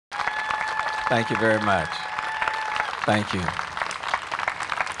Thank you very much. Thank you.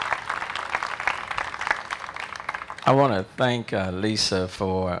 I want to thank Lisa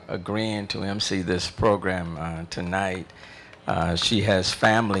for agreeing to MC this program tonight. She has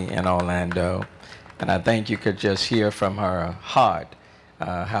family in Orlando, and I think you could just hear from her heart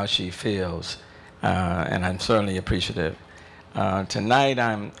how she feels, and I'm certainly appreciative. Tonight,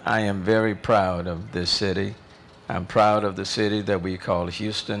 I am very proud of this city. I'm proud of the city that we call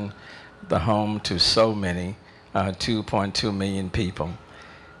Houston, the home to so many, 2.2 million people.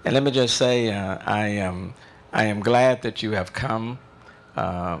 And let me just say, I am glad that you have come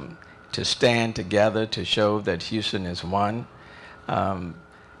to stand together to show that Houston is one.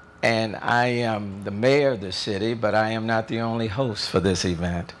 And I am the mayor of the city, but I am not the only host for this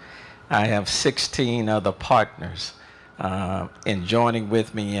event. I have 16 other partners in joining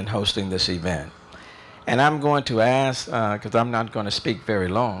with me in hosting this event. And I'm going to ask, because I'm not going to speak very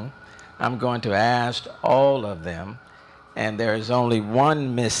long, I'm going to ask all of them, and there is only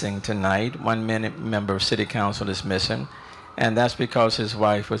one missing tonight. One member of City Council is missing, and that's because his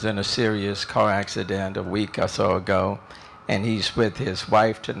wife was in a serious car accident a week or so ago, and he's with his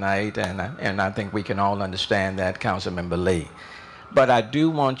wife tonight, and I think we can all understand that, Councilmember Lee. But I do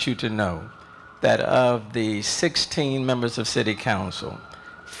want you to know that of the 16 members of City Council,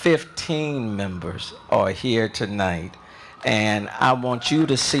 15 members are here tonight, and I want you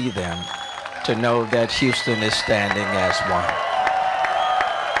to see them to know that Houston is standing as one.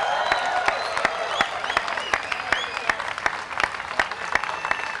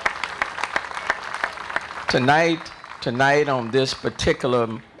 Tonight on this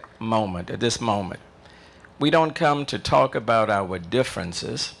particular moment, at this moment, we don't come to talk about our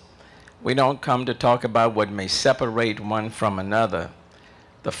differences. We don't come to talk about what may separate one from another.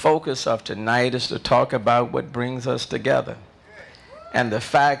 The focus of tonight is to talk about what brings us together, and the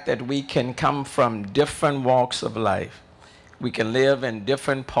fact that we can come from different walks of life. We can live in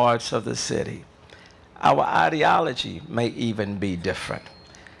different parts of the city. Our ideology may even be different.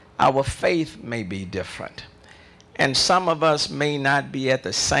 Our faith may be different. And some of us may not be at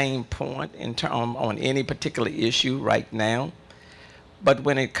the same point on any particular issue right now. But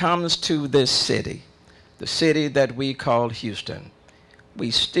when it comes to this city, the city that we call Houston, we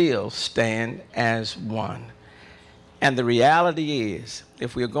still stand as one. And the reality is,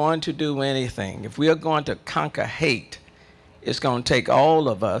 if we're going to do anything, if we are going to conquer hate, it's going to take all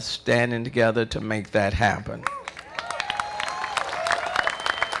of us standing together to make that happen.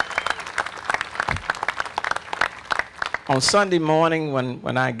 On Sunday morning,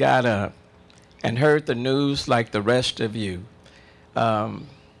 when I got up and heard the news like the rest of you,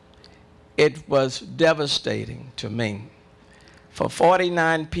 it was devastating to me. For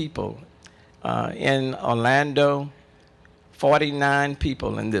 49 people in Orlando, 49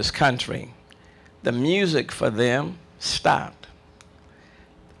 people in this country, the music for them stopped.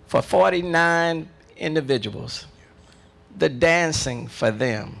 For 49 individuals, the dancing for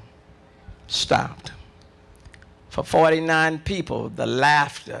them stopped. For 49 people, the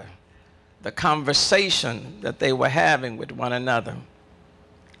laughter, the conversation that they were having with one another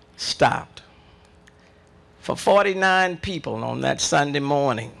stopped. For 49 people on that Sunday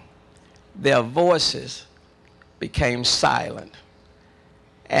morning, their voices became silent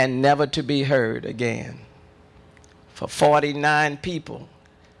and never to be heard again. For 49 people,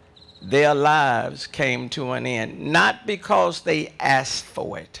 their lives came to an end, not because they asked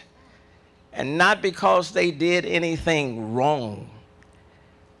for it, and not because they did anything wrong.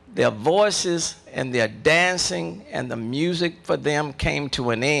 Their voices and their dancing and the music for them came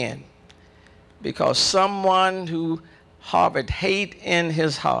to an end because someone who harbored hate in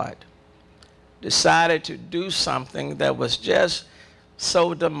his heart decided to do something that was just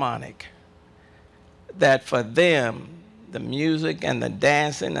so demonic that for them, the music and the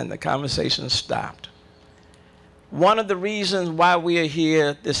dancing and the conversation stopped. One of the reasons why we are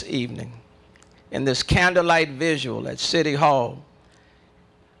here this evening in this Candlelight Vigil at City Hall,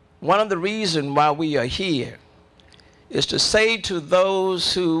 one of the reasons why we are here is to say to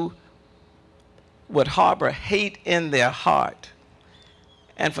those who would harbor hate in their heart,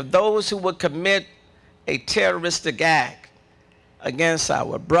 and for those who would commit a terroristic act against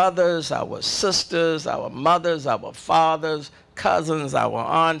our brothers, our sisters, our mothers, our fathers, cousins, our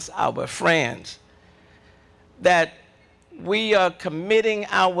aunts, our friends, that we are committing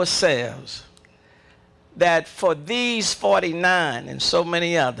ourselves that for these 49 and so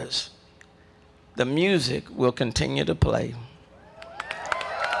many others, the music will continue to play.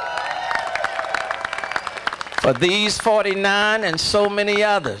 For these 49 and so many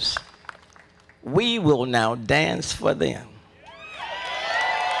others, we will now dance for them.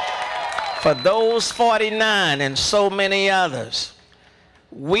 For those 49 and so many others,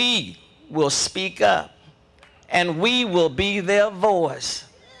 we will speak up and we will be their voice.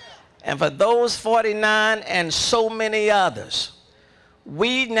 And for those 49 and so many others,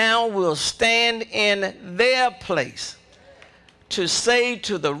 we now will stand in their place to say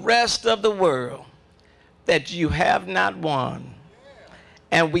to the rest of the world that you have not won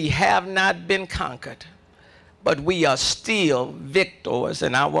and we have not been conquered, but we are still victors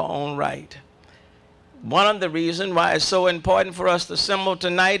in our own right. One of the reasons why it's so important for us to assemble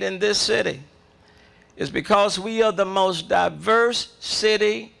tonight in this city is because we are the most diverse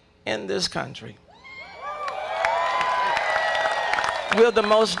city in this country. We're the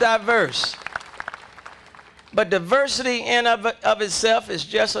most diverse. But diversity in of itself is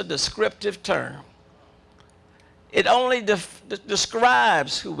just a descriptive term. It only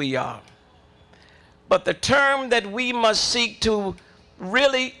describes who we are. But the term that we must seek to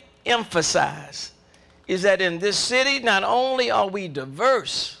really emphasize is that in this city, not only are we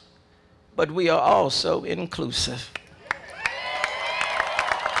diverse, but we are also inclusive.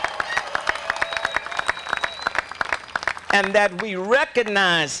 And that we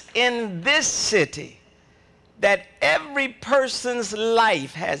recognize in this city that every person's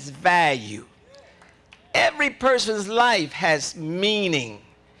life has value. Every person's life has meaning.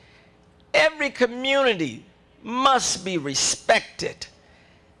 Every community must be respected.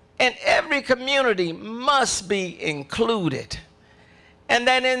 And every community must be included. And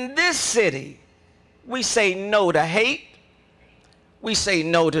that in this city, we say no to hate. We say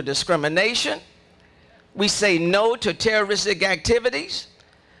no to discrimination. We say no to terroristic activities.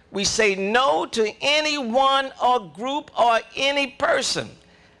 We say no to anyone or group or any person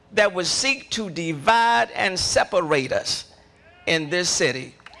that would seek to divide and separate us in this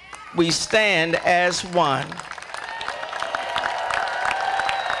city. We stand as one.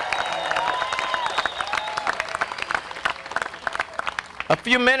 A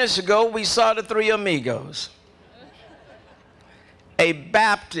few minutes ago, we saw the three amigos, a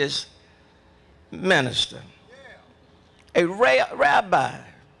Baptist minister, a rabbi,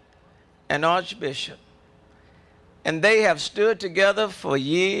 an archbishop, and they have stood together for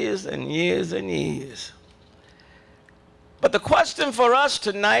years and years and years. But the question for us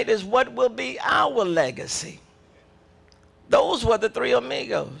tonight is, what will be our legacy? Those were the three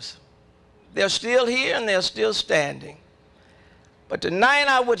amigos. They're still here and they're still standing. But tonight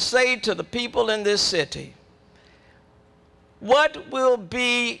I would say to the people in this city, what will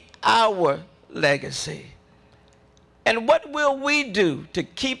be our legacy? And what will we do to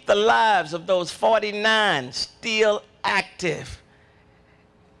keep the lives of those 49 still active,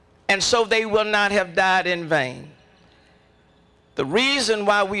 and so they will not have died in vain? The reason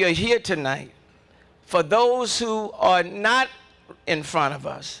why we are here tonight, for those who are not in front of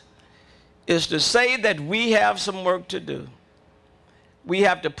us, is to say that we have some work to do. We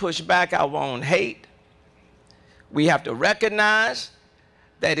have to push back our own hate. We have to recognize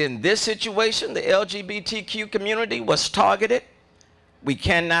that in this situation, the LGBTQ community was targeted. We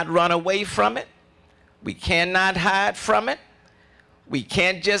cannot run away from it. We cannot hide from it. We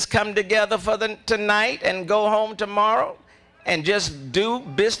can't just come together for tonight and go home tomorrow and just do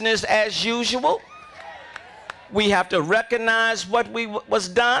business as usual. We have to recognize what was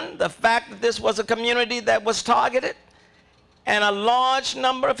done, the fact that this was a community that was targeted, and a large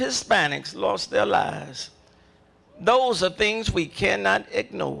number of Hispanics lost their lives. Those are things we cannot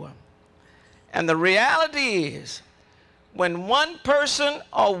ignore. And the reality is, when one person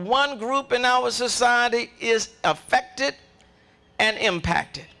or one group in our society is affected and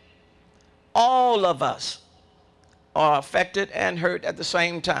impacted, all of us are affected and hurt at the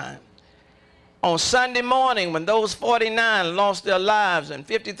same time. On Sunday morning, when those 49 lost their lives and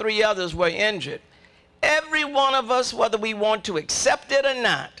 53 others were injured, every one of us, whether we want to accept it or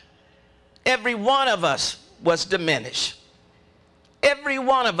not, every one of us was diminished. Every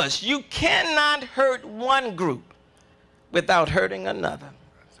one of us. You cannot hurt one group without hurting another.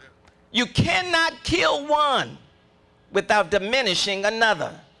 You cannot kill one without diminishing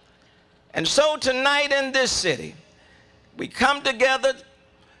another. And so tonight in this city, we come together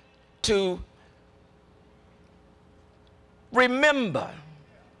to remember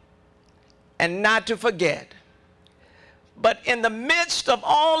and not to forget. But in the midst of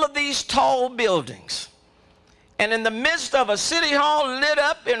all of these tall buildings, and in the midst of a city hall lit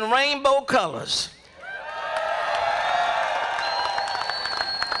up in rainbow colors,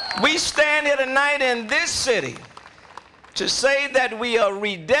 we stand here tonight in this city to say that we are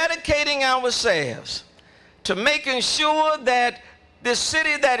rededicating ourselves to making sure that this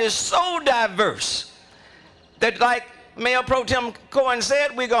city that is so diverse, that like Mayor Pro Tem Cohen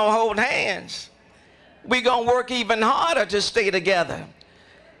said, we're going to hold hands. We're going to work even harder to stay together.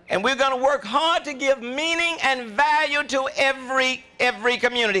 And we're going to work hard to give meaning and value to every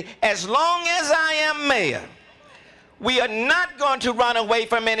community. As long as I am mayor, we are not going to run away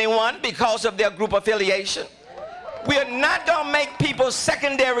from anyone because of their group affiliation. We are not going to make people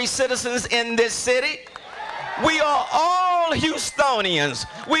secondary citizens in this city. We are all Houstonians.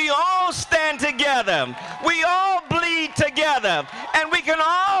 We all stand together. We all bleed together. And we can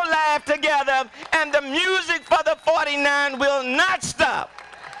all laugh together. And the music for the 49 will not stop.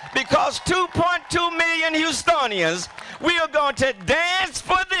 Because 2.2 million Houstonians, we are going to dance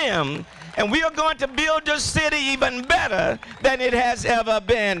for them. And we are going to build this city even better than it has ever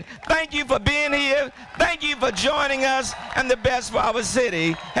been. Thank you for being here. Thank you for joining us. And the best for our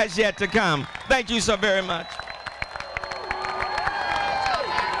city has yet to come. Thank you so very much.